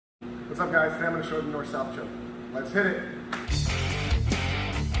What's up guys, today I'm going to show you the north-south choke. Let's hit it.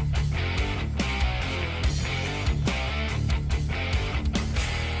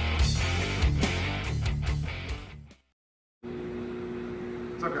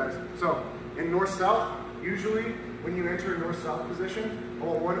 What's up guys? So, in north-south, usually when you enter a north-south position, I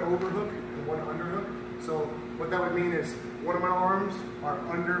want one overhook and one underhook. So what that would mean is one of my arms are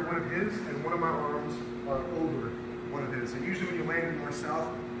under one of his and one of my arms are over one of his. And usually when you land in north-south,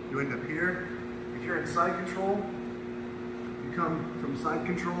 you end up here. If you're in side control, you come from side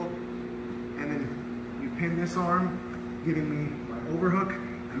control and then you pin this arm, giving me my overhook,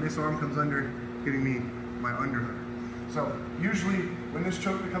 and this arm comes under, giving me my underhook. So usually when this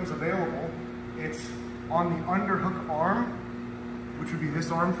choke becomes available, it's on the underhook arm, which would be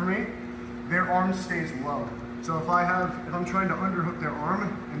this arm for me. Their arm stays low. So if I'm trying to underhook their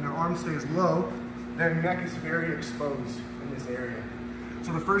arm and their arm stays low, their neck is very exposed in this area.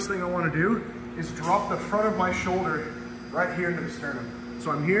 So the first thing I want to do is drop the front of my shoulder right here into the sternum.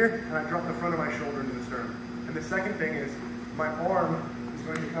 So I'm here and I drop the front of my shoulder into the sternum. And the second thing is my arm is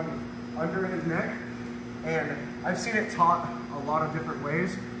going to come under his neck. And I've seen it taught a lot of different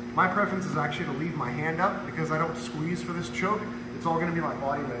ways. My preference is actually to leave my hand up because I don't squeeze for this choke. It's all gonna be my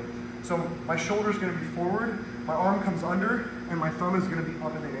body weight. So my shoulder's gonna be forward, my arm comes under, and my thumb is gonna be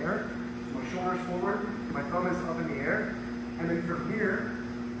up in the air. So my shoulder's forward, my thumb is up in the air. And then from here,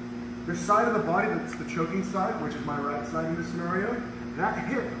 the side of the body that's the choking side, which is my right side in this scenario, that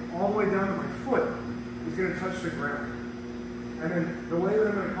hip all the way down to my foot is gonna touch the ground. And then the way that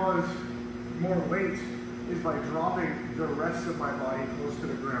I'm gonna cause more weight is by dropping the rest of my body close to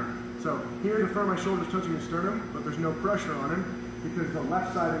the ground. So here the front of my shoulder is touching the sternum, but there's no pressure on him because the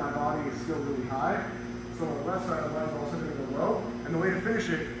left side of my body is still really high. So the left side of the body is also going to go low. And the way to finish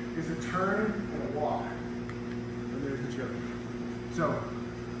it is a turn and a walk. And there's the choke. So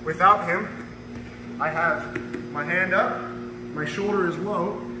without him, I have my hand up, my shoulder is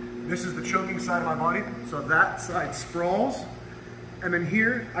low. This is the choking side of my body. So that side sprawls. And then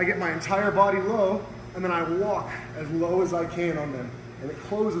here, I get my entire body low, and then I walk as low as I can on them. And it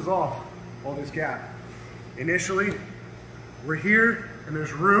closes off all this gap. Initially, we're here and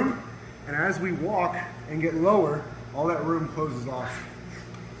there's room, and as we walk and get lower, all that room closes off.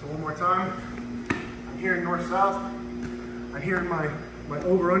 So one more time, I'm here in north-south, I'm here in my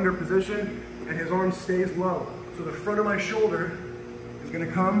over-under position, and his arm stays low. So the front of my shoulder is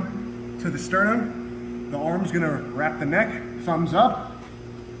gonna come to the sternum, the arm's gonna wrap the neck, thumbs up,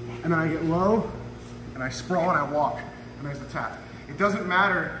 and then I get low, and I sprawl and I walk, and there's the tap. It doesn't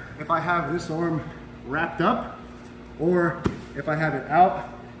matter if I have this arm wrapped up or if I have it out.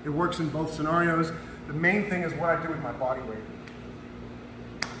 It works in both scenarios. The main thing is what I do with my body weight.